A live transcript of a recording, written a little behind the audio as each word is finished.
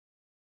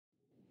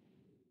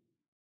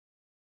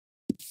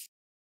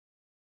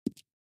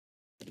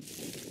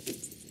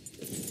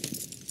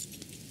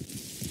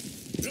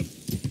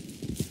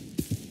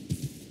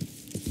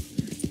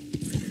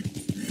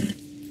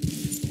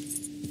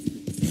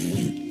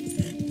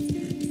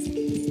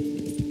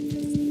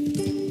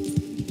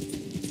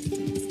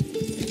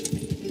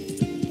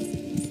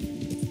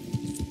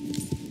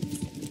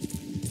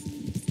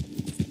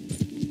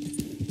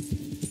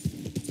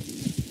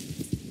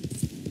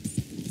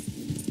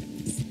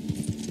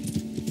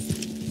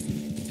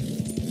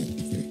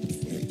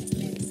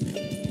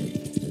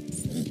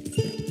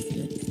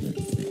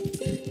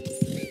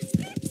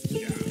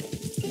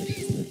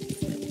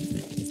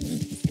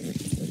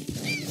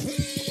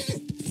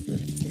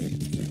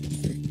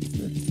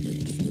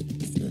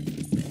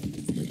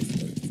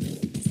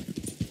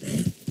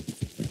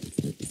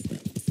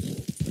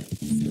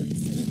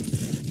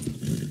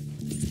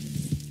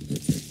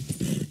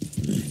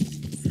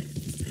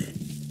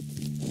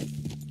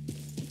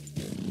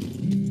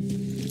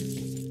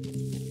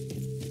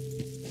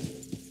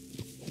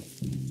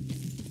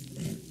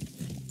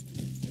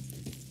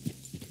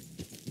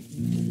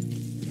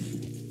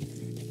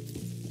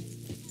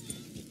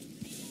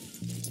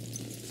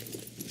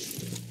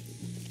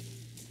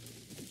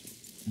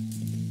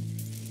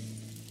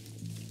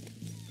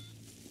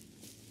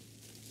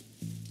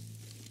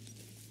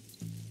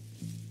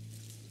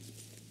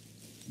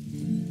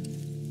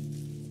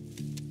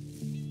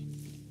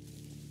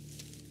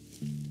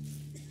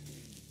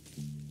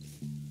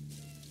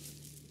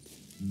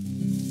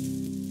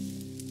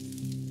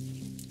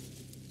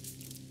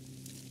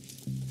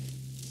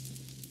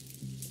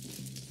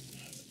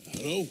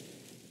Hello?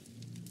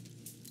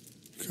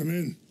 Come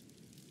in.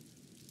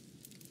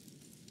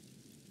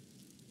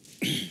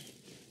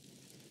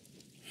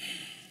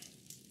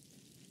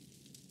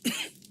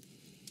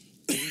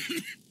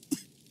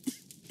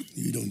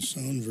 You don't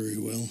sound very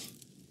well.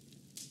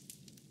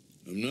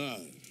 I'm not.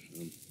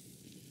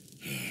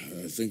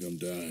 I think I'm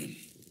dying.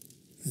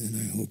 And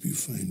I hope you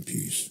find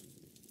peace.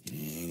 I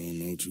don't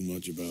know too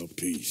much about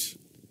peace.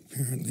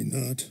 Apparently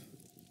not.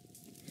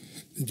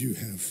 Did you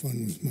have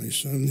fun with my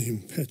son, the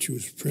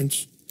impetuous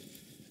prince?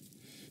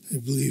 I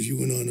believe you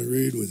went on a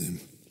raid with him.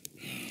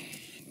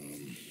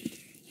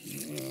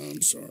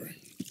 I'm sorry.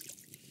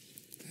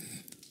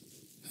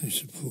 I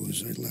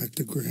suppose I lack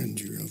the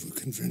grandeur of a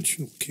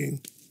conventional king.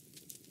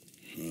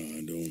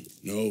 I don't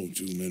know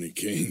too many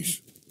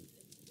kings.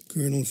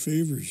 Colonel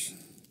Favors,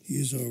 he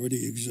has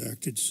already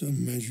exacted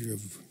some measure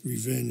of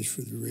revenge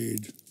for the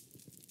raid.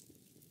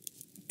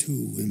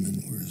 2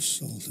 women were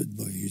assaulted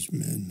by his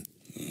men.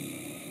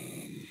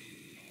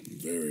 I'm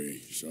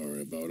very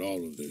sorry about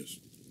all of this.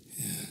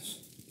 Yes.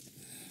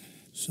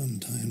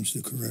 Sometimes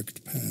the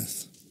correct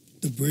path,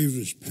 the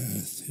bravest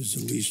path, is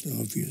the least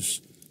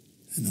obvious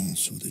and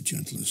also the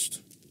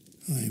gentlest.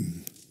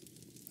 I'm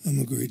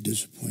a great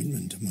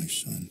disappointment to my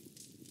son.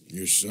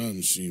 Your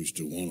son seems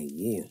to want a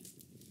war.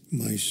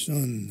 My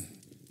son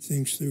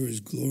thinks there is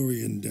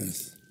glory in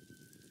death.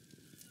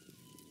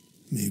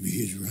 Maybe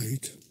he's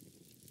right,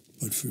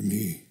 but for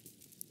me,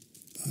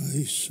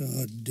 I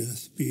saw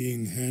death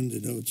being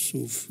handed out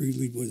so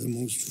freely by the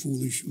most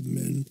foolish of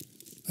men,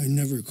 I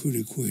never could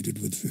equate it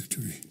with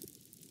victory.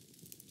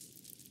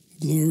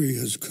 Glory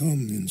has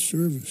come in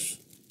service.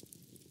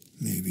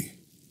 Maybe.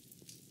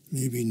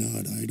 Maybe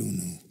not, I don't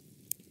know.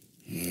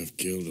 I've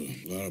killed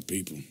a lot of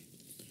people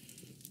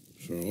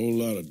for a whole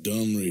lot of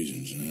dumb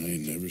reasons, and I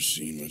ain't never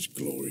seen much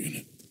glory in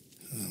it.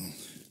 Well,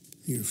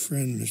 your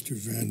friend, Mr.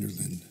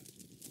 Vanderlyn,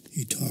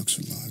 he talks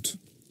a lot.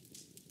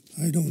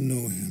 I don't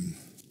know him,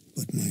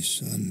 but my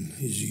son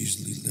is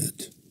easily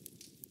led.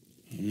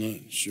 I'm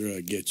not sure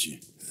I get you.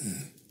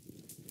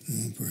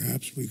 Well,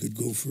 perhaps we could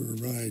go for a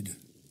ride.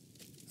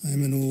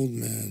 I'm an old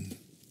man.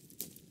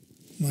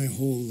 My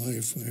whole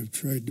life I've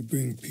tried to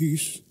bring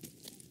peace.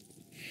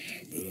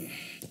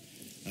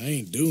 But I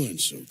ain't doing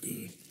so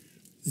good.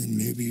 Then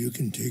maybe you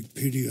can take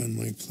pity on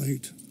my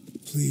plight.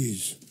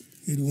 Please,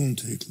 it won't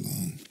take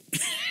long.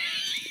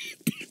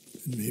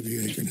 And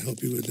maybe I can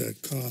help you with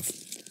that cough.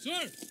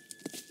 Sir!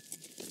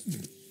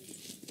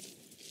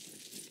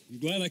 I'm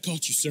glad I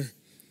caught you, sir.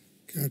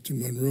 Captain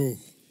Monroe,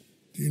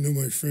 do you know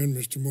my friend,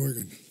 Mr.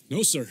 Morgan?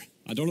 No, sir.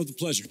 I don't have the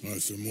pleasure.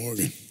 Arthur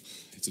Morgan.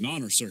 It's an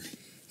honor, sir.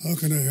 How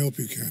can I help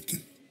you,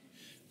 Captain?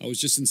 I was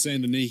just in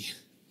Saint Denis.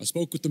 I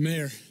spoke with the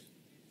mayor.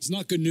 It's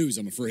not good news,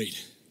 I'm afraid.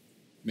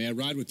 May I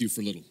ride with you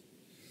for a little?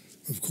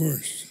 Of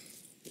course.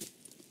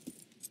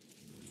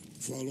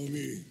 Follow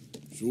me.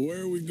 So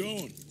where are we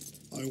going?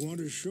 I want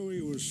to show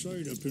you a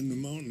site up in the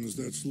mountains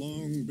that's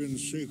long been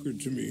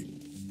sacred to me.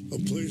 A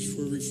place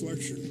for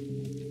reflection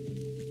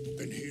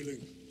and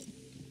healing.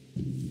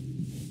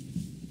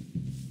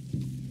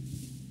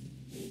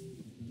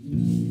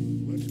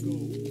 Let's go.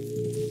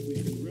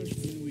 We can rest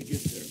when we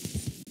get there.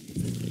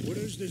 What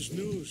is this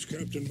news,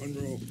 Captain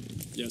Monroe?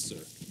 Yes,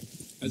 sir.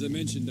 As I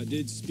mentioned, I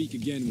did speak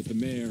again with the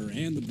mayor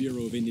and the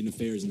Bureau of Indian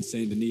Affairs in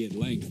Saint Denis at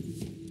length.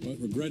 But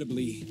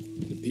regrettably,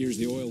 it appears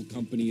the oil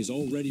company has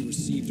already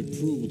received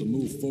approval to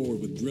move forward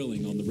with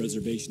drilling on the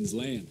reservation's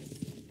land.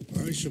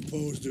 I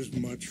supposed as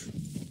much.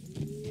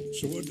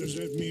 So what does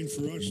that mean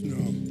for us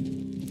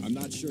now? I'm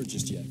not sure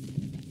just yet.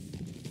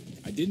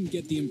 I didn't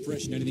get the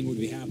impression anything would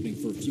be happening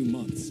for a few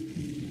months.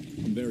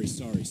 I'm very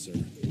sorry, sir.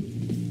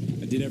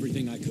 I did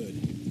everything I could.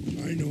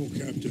 I know,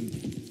 Captain.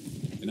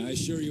 And I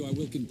assure you I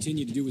will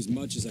continue to do as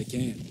much as I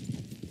can.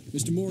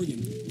 Mr.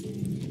 Morgan,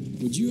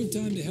 would you have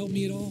time to help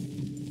me at all?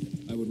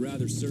 I would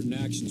rather certain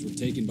actions were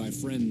taken by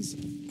friends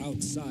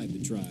outside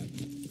the tribe.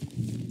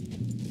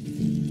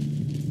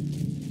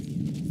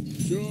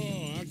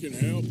 Sure, I can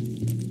help.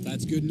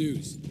 That's good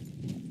news.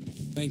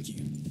 Thank you.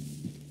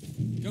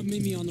 Come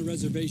meet me on the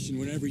reservation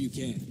whenever you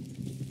can.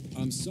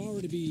 I'm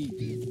sorry to be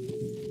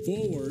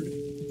forward,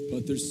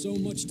 but there's so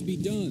much to be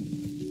done.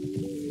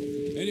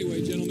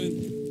 Anyway,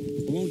 gentlemen,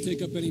 I won't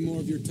take up any more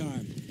of your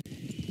time.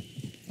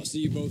 I'll see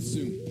you both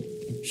soon.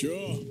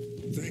 Sure.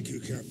 Thank you,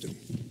 Captain.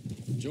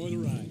 Enjoy the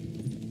ride.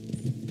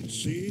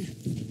 See?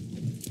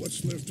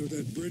 What's left of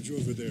that bridge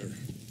over there?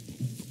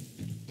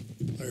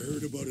 I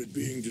heard about it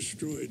being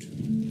destroyed.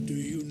 Do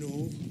you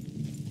know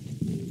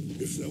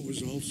if that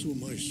was also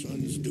my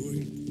son's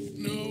doing?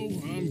 No,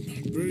 I'm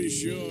pretty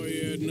sure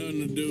he had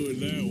nothing to do with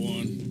that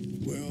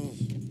one. Well,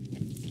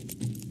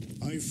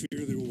 I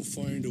fear they will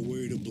find a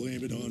way to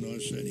blame it on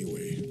us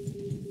anyway.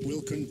 We'll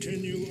will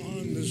continue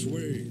on this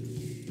way.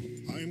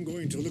 I am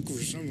going to look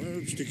for some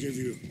herbs to give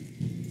you.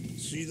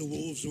 See the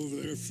wolves over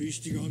there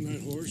feasting on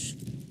that horse?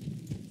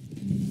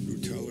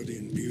 Brutality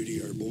and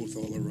beauty are both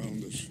all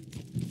around us.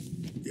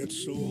 Yet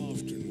so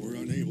often we're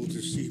unable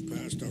to see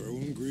past our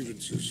own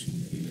grievances.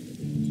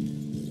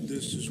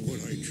 This is what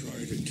I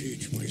try to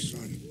teach my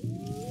son.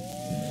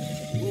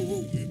 Whoa,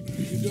 whoa.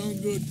 You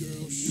done good,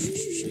 girl.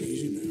 Shh,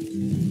 easy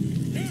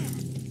now. Yeah!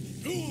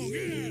 Go on,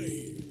 get out of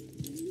here.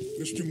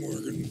 Mr.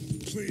 Morgan,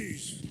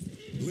 please,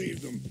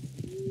 leave them.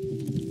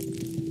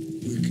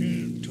 We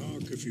can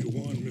talk if you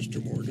want,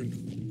 Mr. Morgan,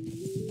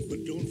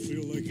 but don't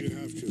feel like you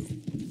have to.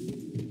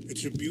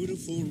 It's a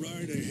beautiful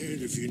ride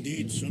ahead if you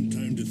need some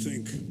time to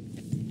think.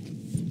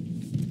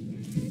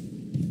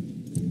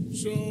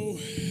 So,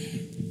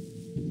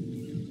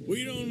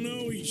 we don't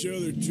know each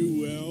other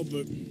too well,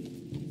 but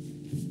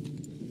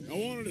I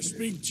wanted to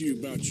speak to you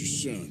about your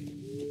son.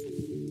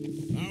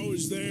 I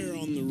was there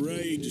on the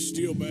raid to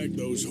steal back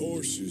those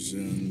horses,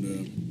 and,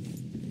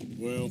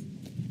 well,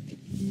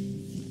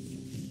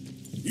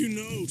 you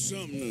know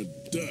something of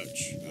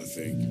Dutch, I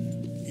think.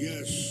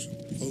 Yes,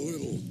 a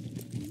little.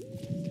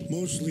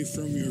 Mostly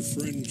from your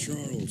friend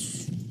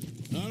Charles.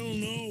 I don't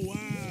know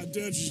why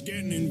Dutch is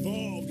getting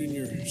involved in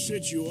your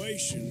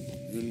situation,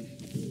 and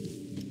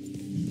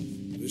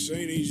this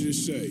ain't easy to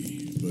say,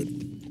 but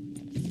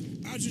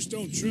I just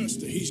don't trust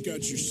that he's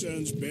got your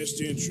son's best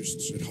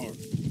interests at heart.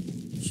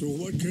 So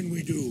what can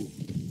we do?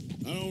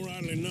 I don't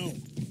rightly know.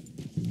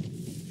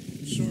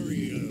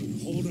 Sorry,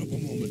 hold up a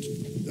moment.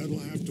 That'll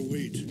have to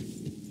wait.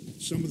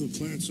 Some of the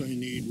plants I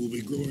need will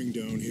be growing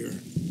down here.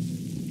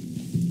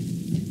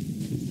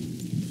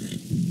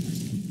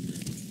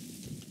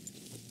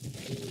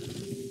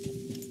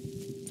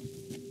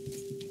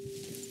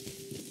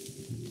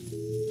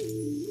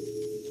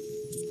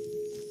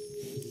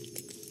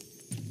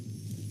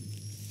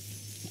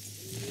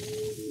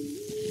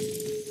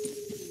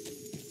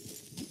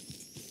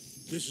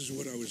 This is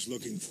what I was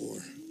looking for.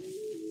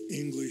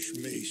 English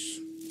mace.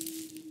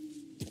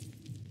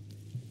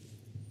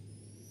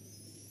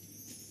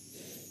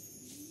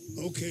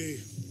 Okay,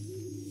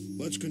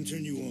 let's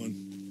continue on.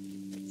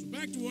 So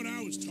back to what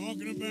I was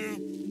talking about.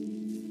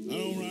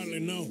 I don't rightly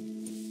know.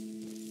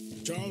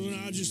 Charles and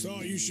I just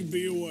thought you should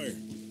be aware.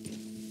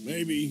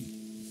 Maybe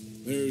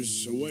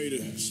there's a way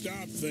to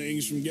stop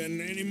things from getting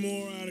any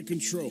more out of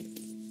control.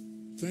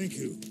 Thank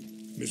you,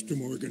 Mr.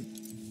 Morgan.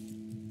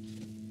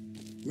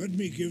 Let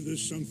me give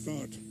this some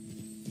thought.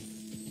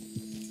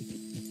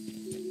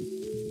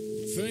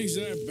 Things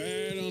that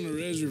bad on the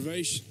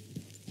reservation?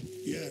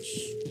 Yes.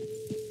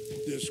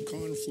 This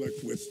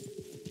conflict with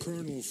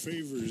Colonel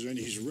Favors and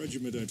his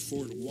regiment at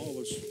Fort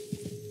Wallace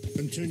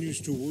continues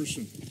to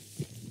worsen.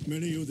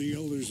 Many of the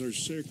elders are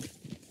sick,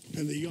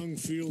 and the young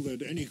feel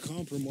that any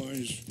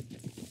compromise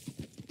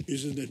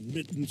is an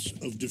admittance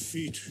of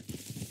defeat.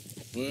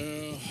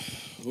 Well,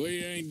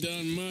 we ain't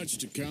done much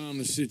to calm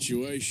the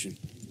situation.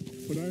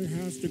 But I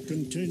have to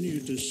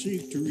continue to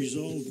seek to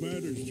resolve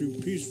matters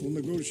through peaceful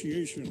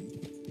negotiation.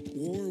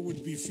 War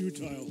would be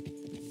futile.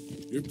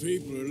 Your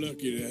people are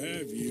lucky to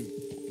have you.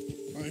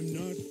 I'm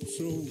not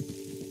so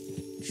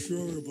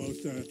sure about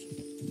that.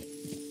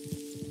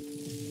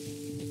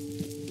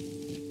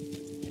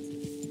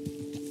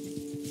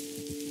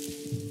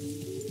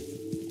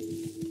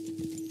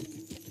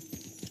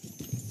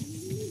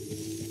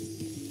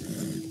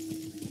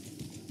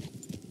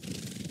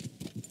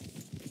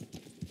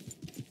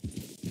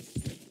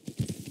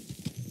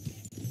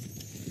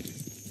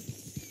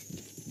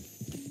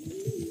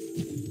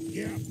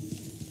 Yeah,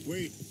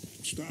 wait,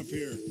 stop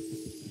here.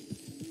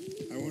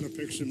 I want to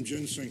pick some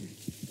ginseng.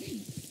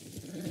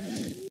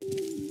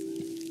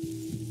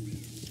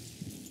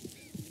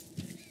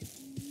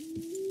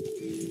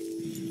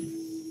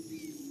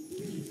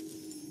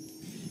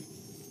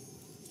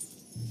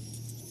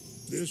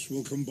 This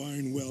will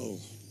combine well